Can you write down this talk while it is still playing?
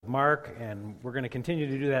Mark, and we're going to continue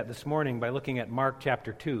to do that this morning by looking at Mark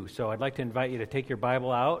chapter 2. So I'd like to invite you to take your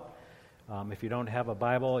Bible out. If you don't have a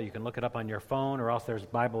Bible, you can look it up on your phone, or else there's a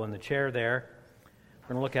Bible in the chair there.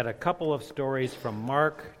 We're going to look at a couple of stories from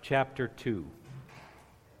Mark chapter 2.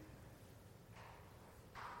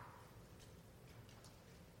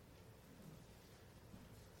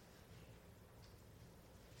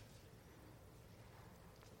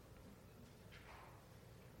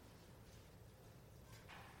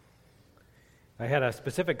 I had a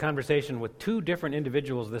specific conversation with two different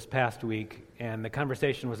individuals this past week, and the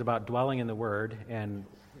conversation was about dwelling in the Word and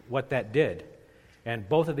what that did. And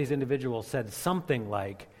both of these individuals said something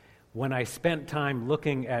like, when I spent time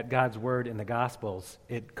looking at God's Word in the Gospels,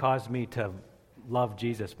 it caused me to love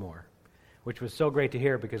Jesus more, which was so great to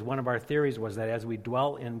hear, because one of our theories was that as we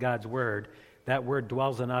dwell in God's Word, that Word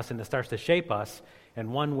dwells in us and it starts to shape us,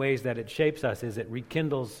 and one ways that it shapes us is it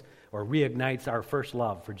rekindles or reignites our first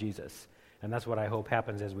love for Jesus. And that's what I hope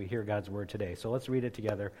happens as we hear God's Word today. So let's read it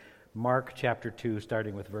together. Mark chapter 2,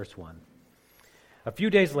 starting with verse 1. A few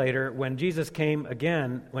days later, when Jesus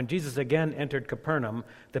again entered Capernaum,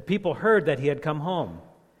 the people heard that he had come home.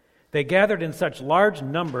 They gathered in such large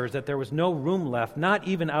numbers that there was no room left, not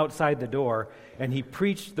even outside the door, and he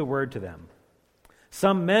preached the word to them.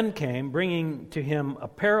 Some men came, bringing to him a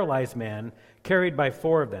paralyzed man carried by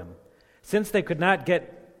four of them. Since they could not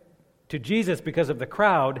get to Jesus because of the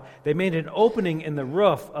crowd, they made an opening in the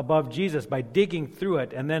roof above Jesus by digging through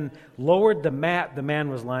it, and then lowered the mat the man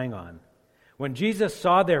was lying on. When Jesus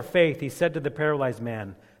saw their faith, he said to the paralyzed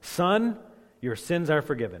man, "Son, your sins are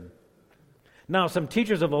forgiven." Now some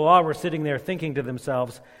teachers of the law were sitting there thinking to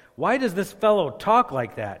themselves, "Why does this fellow talk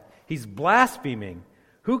like that? He's blaspheming.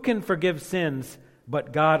 Who can forgive sins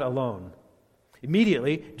but God alone?"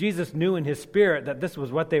 Immediately, Jesus knew in his spirit that this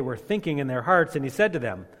was what they were thinking in their hearts, and he said to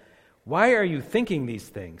them, "Why are you thinking these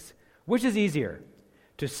things? Which is easier,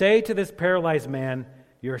 to say to this paralyzed man,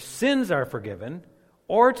 'Your sins are forgiven,'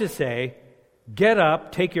 or to say, 'Get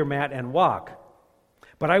up, take your mat, and walk'?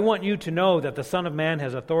 But I want you to know that the Son of Man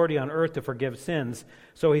has authority on earth to forgive sins."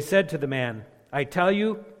 So he said to the man, "I tell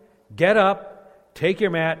you, get up, take your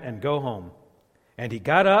mat, and go home." And he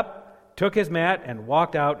got up, took his mat, and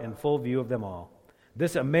walked out in full view of them all.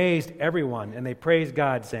 This amazed everyone, and they praised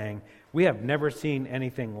God, saying, "We have never seen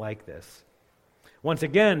anything like this." Once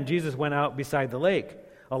again, Jesus went out beside the lake.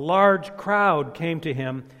 A large crowd came to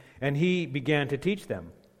him, and he began to teach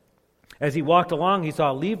them. As he walked along, he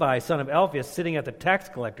saw Levi, son of Alphaeus, sitting at the tax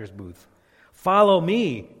collector's booth. "Follow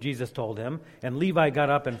me," Jesus told him, and Levi got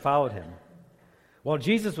up and followed him. While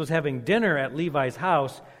Jesus was having dinner at Levi's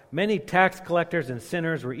house, many tax collectors and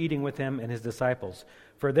sinners were eating with him and his disciples,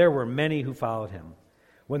 for there were many who followed him.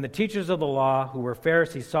 When the teachers of the law, who were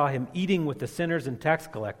Pharisees, saw him eating with the sinners and tax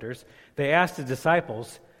collectors, they asked his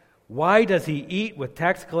disciples, "Why does he eat with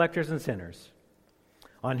tax collectors and sinners?"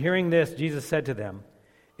 On hearing this, Jesus said to them,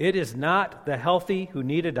 "It is not the healthy who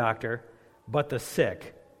need a doctor, but the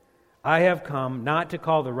sick. I have come not to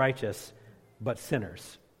call the righteous, but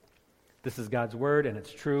sinners." This is God's word, and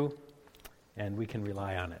it's true, and we can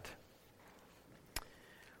rely on it.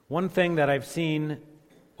 One thing that I've seen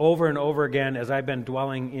over and over again as I've been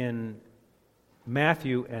dwelling in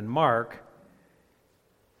Matthew and Mark,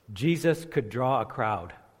 Jesus could draw a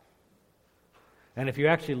crowd. And if you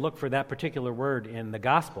actually look for that particular word in the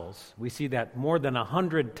Gospels, we see that more than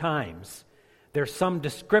 100 times there's some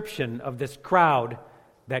description of this crowd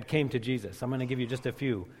that came to Jesus. I'm going to give you just a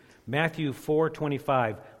few. Matthew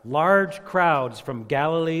 4:25, large crowds from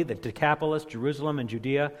Galilee, the Decapolis, Jerusalem, and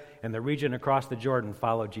Judea, and the region across the Jordan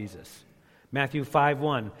followed Jesus. Matthew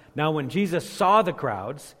 5:1, now when Jesus saw the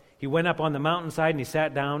crowds, he went up on the mountainside and he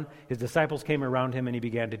sat down. His disciples came around him and he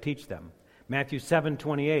began to teach them. Matthew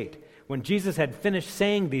 7:28, when Jesus had finished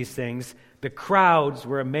saying these things, the crowds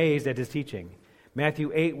were amazed at his teaching.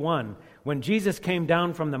 Matthew 8:1, when Jesus came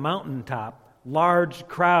down from the mountaintop, large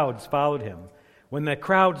crowds followed him. When the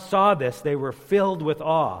crowd saw this, they were filled with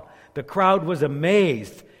awe. The crowd was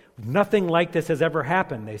amazed. "Nothing like this has ever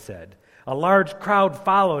happened," they said. A large crowd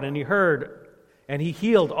followed, and he heard, and he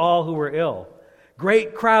healed all who were ill.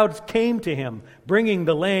 Great crowds came to him, bringing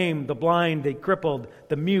the lame, the blind, the crippled,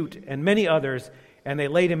 the mute, and many others, and they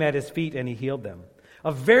laid him at his feet, and he healed them.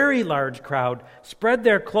 A very large crowd spread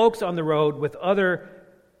their cloaks on the road with other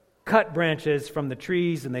cut branches from the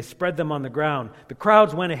trees, and they spread them on the ground. The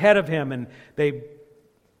crowds went ahead of him, and they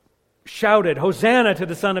shouted, "Hosanna to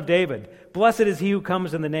the Son of David! Blessed is he who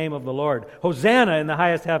comes in the name of the Lord! Hosanna in the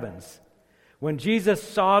highest heavens!" When Jesus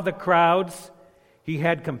saw the crowds, he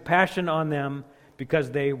had compassion on them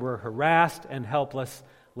because they were harassed and helpless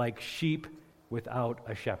like sheep without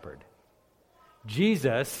a shepherd.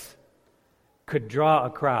 Jesus could draw a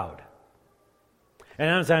crowd. And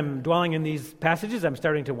as I'm dwelling in these passages, I'm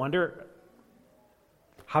starting to wonder,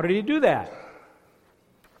 how did he do that?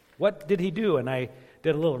 What did he do? And I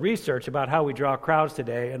did a little research about how we draw crowds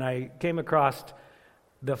today, and I came across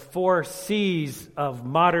the 4 C's of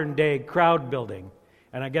modern-day crowd building.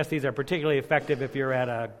 And I guess these are particularly effective if you're at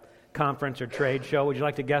a conference or trade show. Would you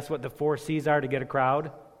like to guess what the 4 C's are to get a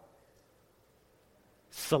crowd?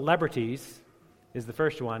 Celebrities is the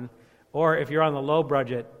first one. Or if you're on the low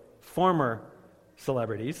budget, former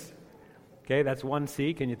celebrities. Okay, that's 1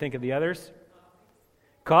 C. Can you think of the others?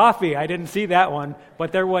 Coffee. I didn't see that one,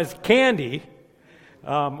 but there was candy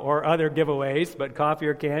or other giveaways, but coffee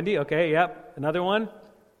or candy. Okay, yep. Another one.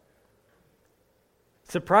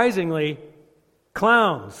 Surprisingly,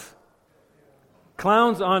 clowns.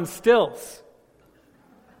 Clowns on stilts.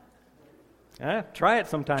 Try it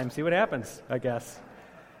sometime. See what happens, I guess.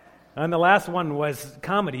 And the last one was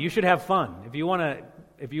comedy. You should have fun. If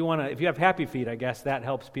you have happy feet, I guess that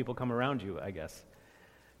helps people come around you, I guess.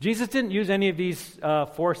 Jesus didn't use any of these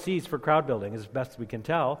 4 C's for crowd building, as best we can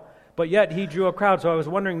tell, but yet he drew a crowd. So I was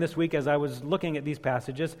wondering this week as I was looking at these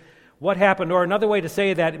passages, what happened, or another way to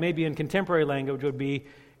say that, maybe in contemporary language, would be,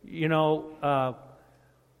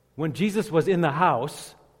 when Jesus was in the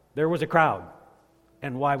house, there was a crowd.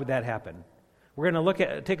 And why would that happen? We're going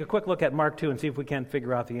to take a quick look at Mark 2 and see if we can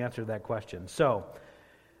figure out the answer to that question. So,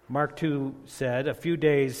 Mark 2 said, a few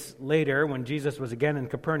days later, when Jesus was again in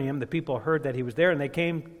Capernaum, the people heard that he was there, and they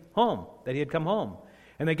came home, that he had come home.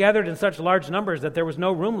 And they gathered in such large numbers that there was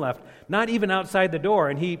no room left, not even outside the door,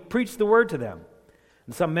 and he preached the word to them.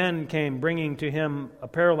 And some men came, bringing to him a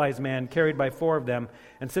paralyzed man, carried by 4 of them.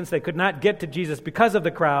 And since they could not get to Jesus because of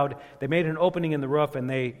the crowd, they made an opening in the roof, and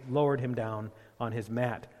they lowered him down on his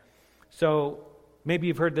mat. So, maybe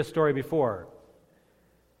you've heard this story before.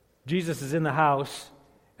 Jesus is in the house,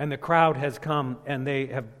 and the crowd has come, and they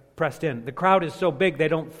have pressed in. The crowd is so big, they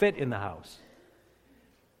don't fit in the house.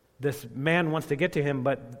 This man wants to get to him,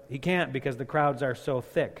 but he can't because the crowds are so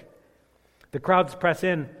thick. The crowds press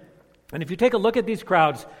in. And if you take a look at these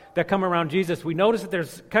crowds that come around Jesus, we notice that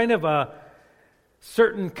there's kind of a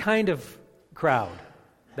certain kind of crowd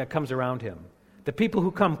that comes around him. The people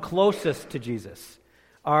who come closest to Jesus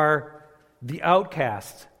are the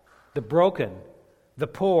outcasts, the broken, the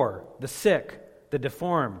poor, the sick, the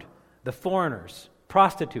deformed, the foreigners,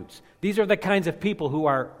 prostitutes. These are the kinds of people who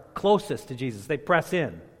are closest to Jesus. They press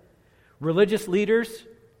in. Religious leaders,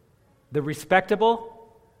 the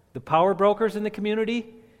respectable, the power brokers in the community,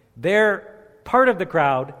 they're part of the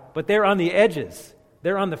crowd, but they're on the edges.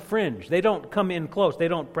 They're on the fringe. They don't come in close. They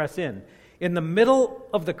don't press in. In the middle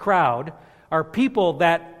of the crowd are people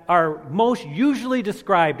that are most usually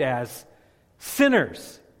described as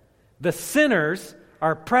sinners. The sinners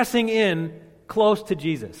are pressing in close to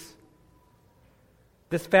Jesus.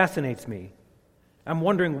 This fascinates me. I'm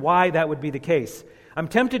wondering why that would be the case. I'm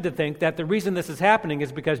tempted to think that the reason this is happening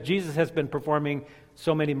is because Jesus has been performing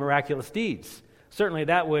so many miraculous deeds. Certainly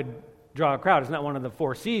that would draw a crowd. It's not one of the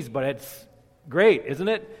 4 C's, but it's great, isn't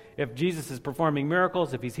it? If Jesus is performing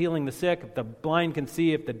miracles, if he's healing the sick, if the blind can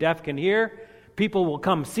see, if the deaf can hear, people will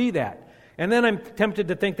come see that. And then I'm tempted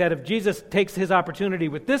to think that if Jesus takes his opportunity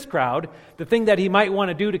with this crowd, the thing that he might want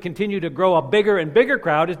to do to continue to grow a bigger and bigger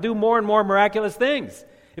crowd is do more and more miraculous things.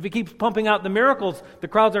 If he keeps pumping out the miracles, the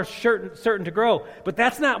crowds are certain to grow. But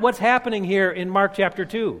that's not what's happening here in Mark chapter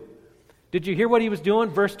 2. Did you hear what he was doing?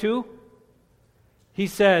 Verse 2? He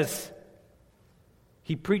says,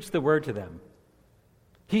 he preached the word to them.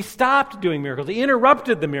 He stopped doing miracles. He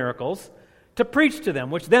interrupted the miracles to preach to them,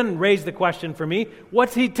 which then raised the question for me,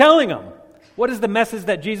 what's he telling them? What is the message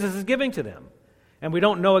that Jesus is giving to them? And we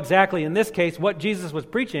don't know exactly in this case what Jesus was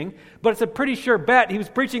preaching, but it's a pretty sure bet he was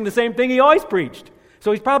preaching the same thing he always preached.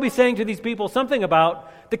 So he's probably saying to these people something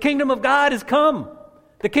about the kingdom of God has come.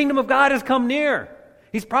 The kingdom of God has come near.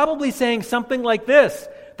 He's probably saying something like this: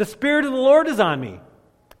 the Spirit of the Lord is on me,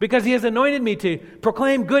 because he has anointed me to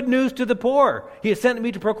proclaim good news to the poor. He has sent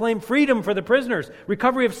me to proclaim freedom for the prisoners,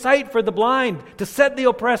 recovery of sight for the blind, to set the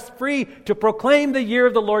oppressed free, to proclaim the year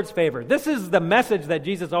of the Lord's favor. This is the message that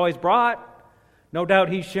Jesus always brought. No doubt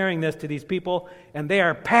he's sharing this to these people, and they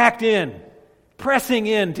are packed in, pressing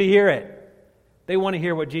in to hear it. They want to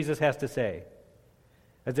hear what Jesus has to say.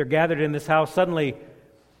 As they're gathered in this house, suddenly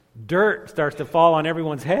dirt starts to fall on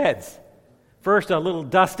everyone's heads. First a little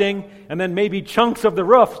dusting, and then maybe chunks of the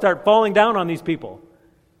roof start falling down on these people.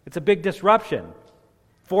 It's a big disruption.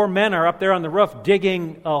 4 men are up there on the roof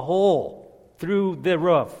digging a hole through the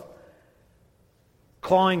roof,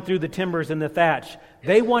 clawing through the timbers and the thatch.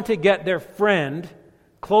 They want to get their friend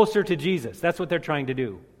closer to Jesus. That's what they're trying to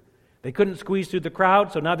do. They couldn't squeeze through the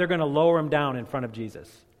crowd, so now they're going to lower him down in front of Jesus.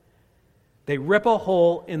 They rip a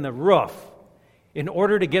hole in the roof in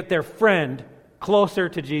order to get their friend closer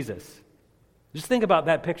to Jesus. Just think about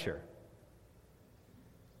that picture.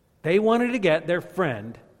 They wanted to get their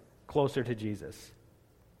friend closer to Jesus.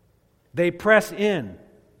 They press in.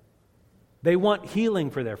 They want healing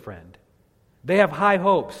for their friend. They have high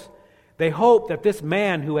hopes. They hope that this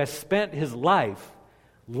man who has spent his life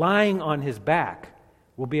lying on his back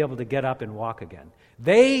will be able to get up and walk again.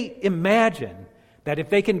 They imagine that if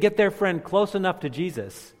they can get their friend close enough to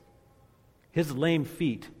Jesus, his lame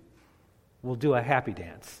feet will do a happy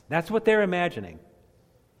dance. That's what they're imagining.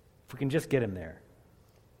 If we can just get him there.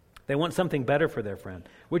 They want something better for their friend,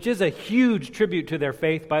 which is a huge tribute to their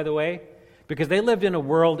faith, by the way, because they lived in a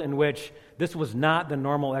world in which this was not the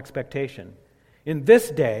normal expectation. In this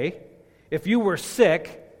day, if you were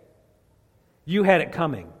sick, you had it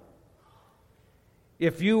coming.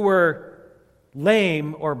 If you were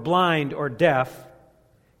lame or blind or deaf,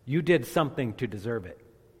 you did something to deserve it.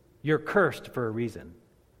 You're cursed for a reason.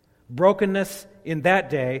 Brokenness in that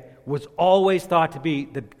day was always thought to be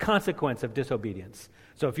the consequence of disobedience.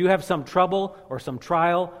 So if you have some trouble or some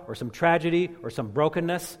trial or some tragedy or some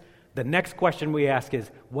brokenness, the next question we ask is,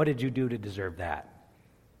 what did you do to deserve that?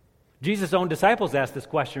 Jesus' own disciples asked this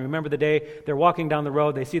question. Remember the day they're walking down the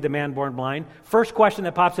road, they see the man born blind. First question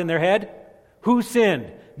that pops in their head, who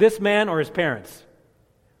sinned, this man or his parents?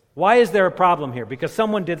 Why is there a problem here? Because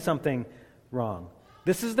someone did something wrong.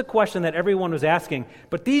 This is the question that everyone was asking.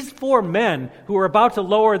 But these four men who were about to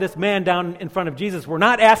lower this man down in front of Jesus were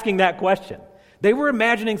not asking that question. They were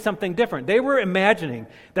imagining something different. They were imagining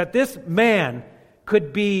that this man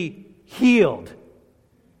could be healed,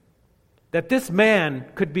 that this man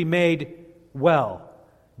could be made well.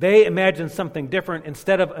 They imagined something different.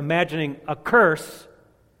 Instead of imagining a curse,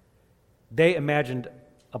 they imagined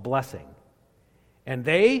a blessing. And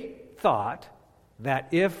they thought that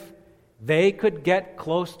if they could get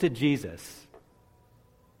close to Jesus,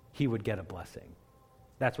 he would get a blessing.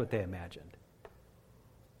 That's what they imagined.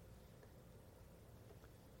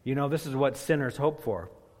 You know, this is what sinners hope for.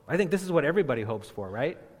 I think this is what everybody hopes for,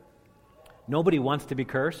 right? Nobody wants to be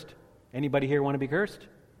cursed. Anybody here want to be cursed?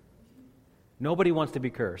 Nobody wants to be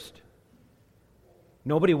cursed.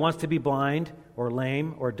 Nobody wants to be blind or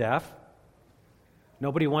lame or deaf.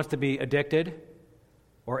 Nobody wants to be addicted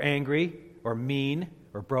or angry or mean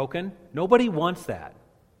or broken. Nobody wants that.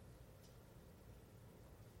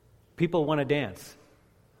 People want to dance.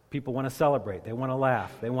 People want to celebrate. They want to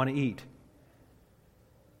laugh. They want to eat.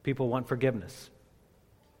 People want forgiveness.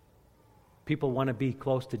 People want to be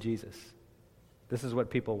close to Jesus. This is what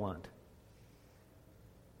people want.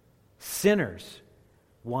 Sinners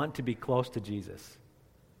want to be close to Jesus.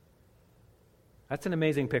 That's an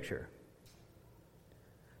amazing picture.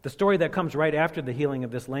 The story that comes right after the healing of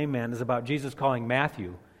this lame man is about Jesus calling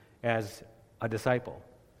Matthew as a disciple.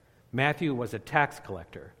 Matthew was a tax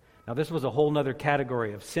collector. Now, this was a whole other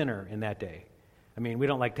category of sinner in that day. I mean, we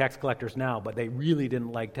don't like tax collectors now, but they really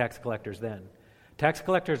didn't like tax collectors then. Tax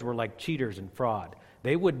collectors were like cheaters and fraud.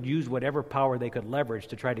 They would use whatever power they could leverage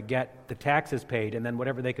to try to get the taxes paid, and then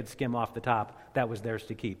whatever they could skim off the top, that was theirs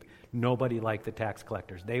to keep. Nobody liked the tax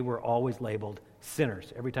collectors. They were always labeled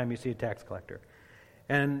sinners every time you see a tax collector.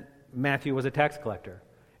 And Matthew was a tax collector,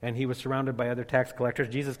 and he was surrounded by other tax collectors.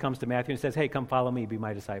 Jesus comes to Matthew and says, hey, come follow me, be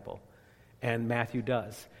my disciple. And Matthew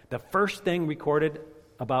does. The first thing recorded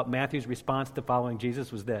about Matthew's response to following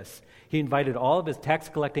Jesus was this. He invited all of his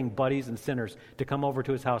tax-collecting buddies and sinners to come over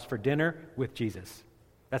to his house for dinner with Jesus.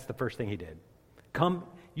 That's the first thing he did. Come,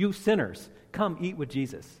 you sinners, come eat with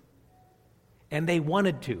Jesus. And they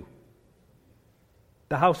wanted to.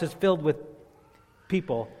 The house is filled with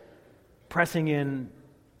people pressing in,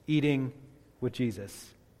 eating with Jesus.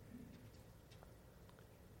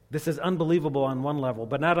 This is unbelievable on one level,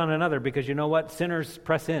 but not on another, because you know what? Sinners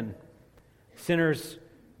press in. Sinners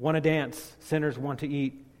want to dance. Sinners want to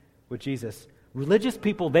eat with Jesus. Religious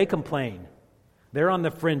people, they complain. They're on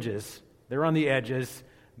the fringes. They're on the edges.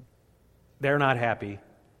 They're not happy.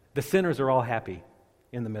 The sinners are all happy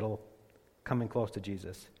in the middle, coming close to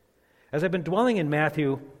Jesus. As I've been dwelling in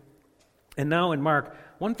Matthew and now in Mark,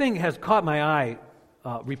 one thing has caught my eye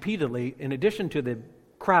repeatedly, in addition to the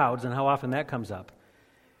crowds and how often that comes up.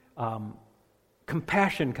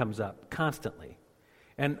 Compassion comes up constantly.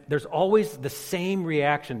 And there's always the same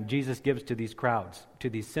reaction Jesus gives to these crowds, to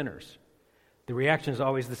these sinners. The reaction is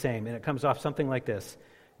always the same, and it comes off something like this.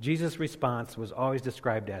 Jesus' response was always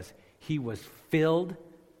described as, he was filled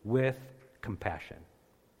with compassion.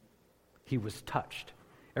 He was touched.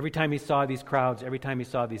 Every time he saw these crowds, every time he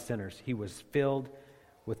saw these sinners, he was filled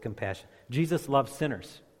with compassion. Jesus loves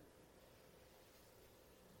sinners.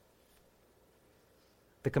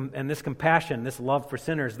 And this compassion, this love for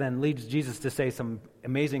sinners, then leads Jesus to say some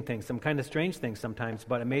amazing things, some kind of strange things sometimes,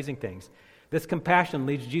 but amazing things. This compassion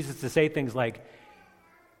leads Jesus to say things like,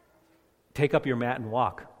 take up your mat and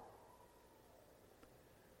walk.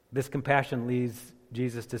 This compassion leads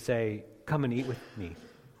Jesus to say, come and eat with me.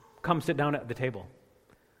 Come sit down at the table.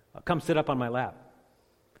 Come sit up on my lap.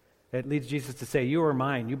 It leads Jesus to say, you are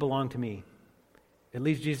mine, you belong to me. It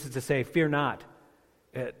leads Jesus to say, fear not.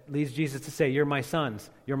 It leads Jesus to say, you're my sons,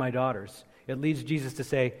 you're my daughters. It leads Jesus to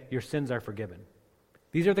say, your sins are forgiven.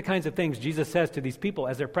 These are the kinds of things Jesus says to these people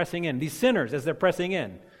as they're pressing in, these sinners as they're pressing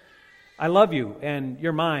in. I love you, and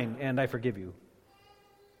you're mine, and I forgive you.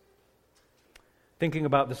 Thinking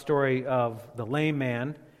about the story of the lame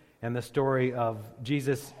man and the story of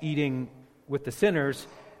Jesus eating with the sinners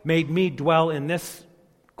made me dwell in this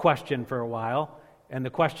question for a while. And the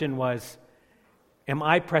question was, am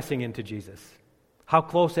I pressing into Jesus? How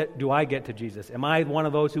close do I get to Jesus? Am I one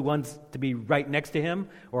of those who wants to be right next to him?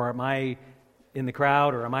 Or am I in the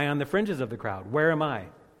crowd? Or am I on the fringes of the crowd? Where am I?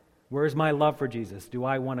 Where is my love for Jesus? Do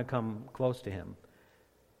I want to come close to him?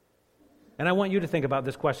 And I want you to think about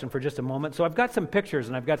this question for just a moment. So I've got some pictures,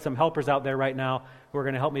 and I've got some helpers out there right now who are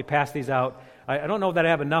going to help me pass these out. I don't know that I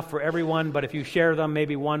have enough for everyone, but if you share them,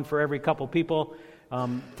 maybe one for every couple people.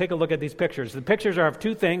 Take a look at these pictures. The pictures are of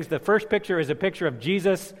two things. The first picture is a picture of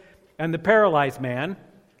Jesus and the paralyzed man.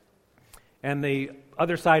 And the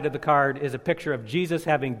other side of the card is a picture of Jesus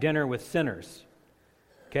having dinner with sinners.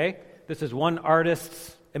 Okay? This is one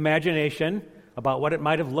artist's imagination about what it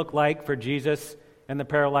might have looked like for Jesus and the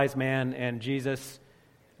paralyzed man and Jesus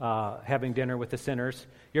having dinner with the sinners.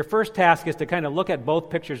 Your first task is to kind of look at both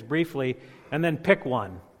pictures briefly and then pick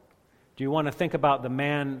one. Do you want to think about the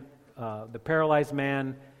man, the paralyzed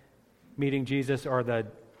man meeting Jesus, or the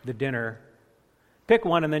dinner? Pick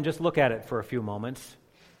one and then just look at it for a few moments.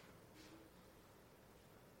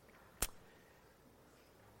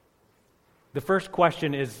 The first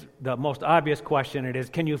question is the most obvious question. It is,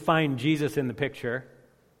 can you find Jesus in the picture?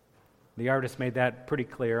 The artist made that pretty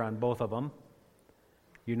clear on both of them.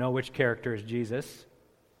 You know which character is Jesus.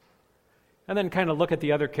 And then kind of look at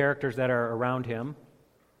the other characters that are around him.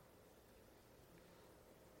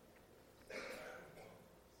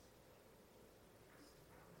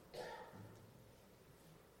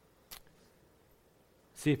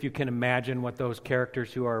 See if you can imagine what those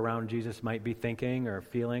characters who are around Jesus might be thinking or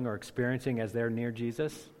feeling or experiencing as they're near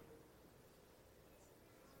Jesus.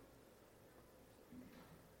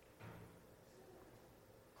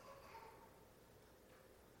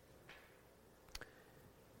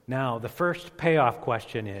 Now, the first payoff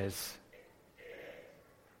question is,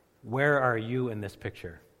 where are you in this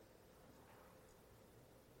picture?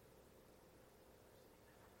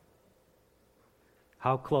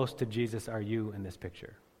 How close to Jesus are you in this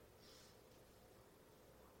picture?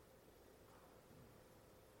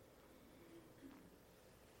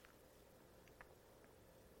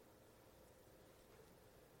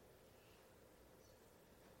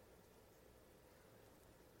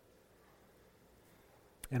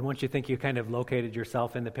 And once you think you kind of located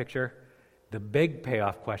yourself in the picture, the big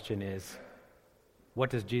payoff question is, what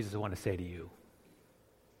does Jesus want to say to you?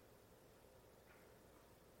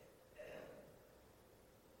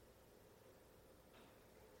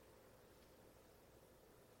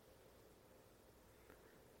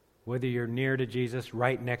 Whether you're near to Jesus,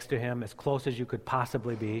 right next to him, as close as you could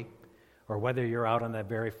possibly be, or whether you're out on the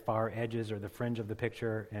very far edges or the fringe of the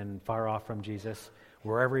picture and far off from Jesus,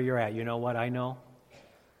 wherever you're at, you know what I know?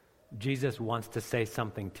 Jesus wants to say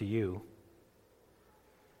something to you,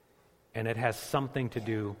 and it has something to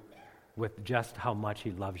do with just how much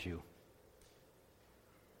he loves you.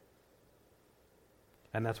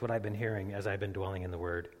 And that's what I've been hearing as I've been dwelling in the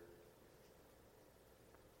Word.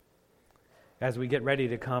 As we get ready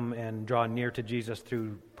to come and draw near to Jesus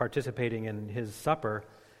through participating in his supper,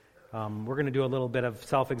 we're going to do a little bit of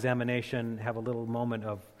self-examination, have a little moment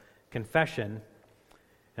of confession.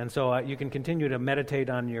 And so you can continue to meditate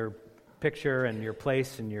on your picture and your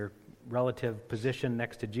place and your relative position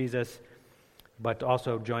next to Jesus, but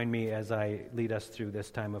also join me as I lead us through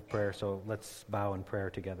this time of prayer. So let's bow in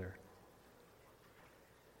prayer together.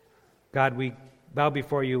 God, we bow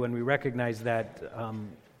before you and we recognize that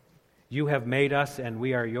you have made us and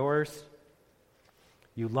we are yours.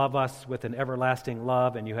 You love us with an everlasting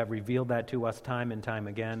love, and you have revealed that to us time and time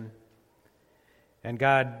again. And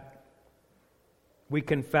God, we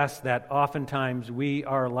confess that oftentimes we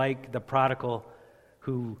are like the prodigal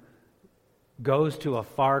who goes to a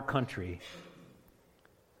far country,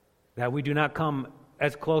 that we do not come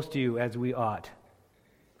as close to you as we ought,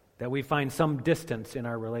 that we find some distance in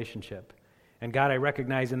our relationship. And God, I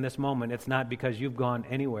recognize in this moment, it's not because you've gone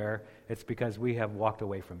anywhere, it's because we have walked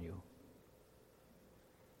away from you.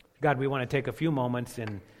 God, we want to take a few moments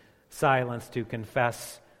in silence to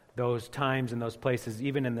confess those times and those places,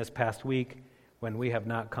 even in this past week, when we have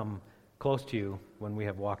not come close to you, when we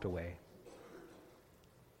have walked away.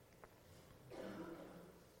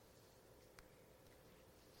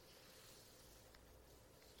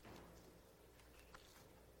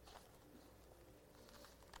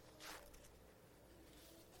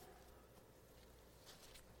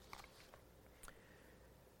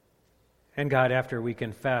 And God, after we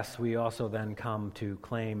confess, we also then come to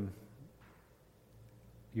claim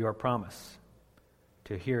your promise,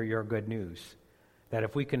 to hear your good news, that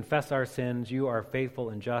if we confess our sins, you are faithful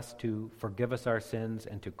and just to forgive us our sins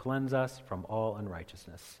and to cleanse us from all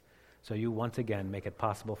unrighteousness. So you once again make it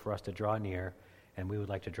possible for us to draw near, and we would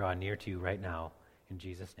like to draw near to you right now, in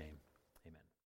Jesus' name.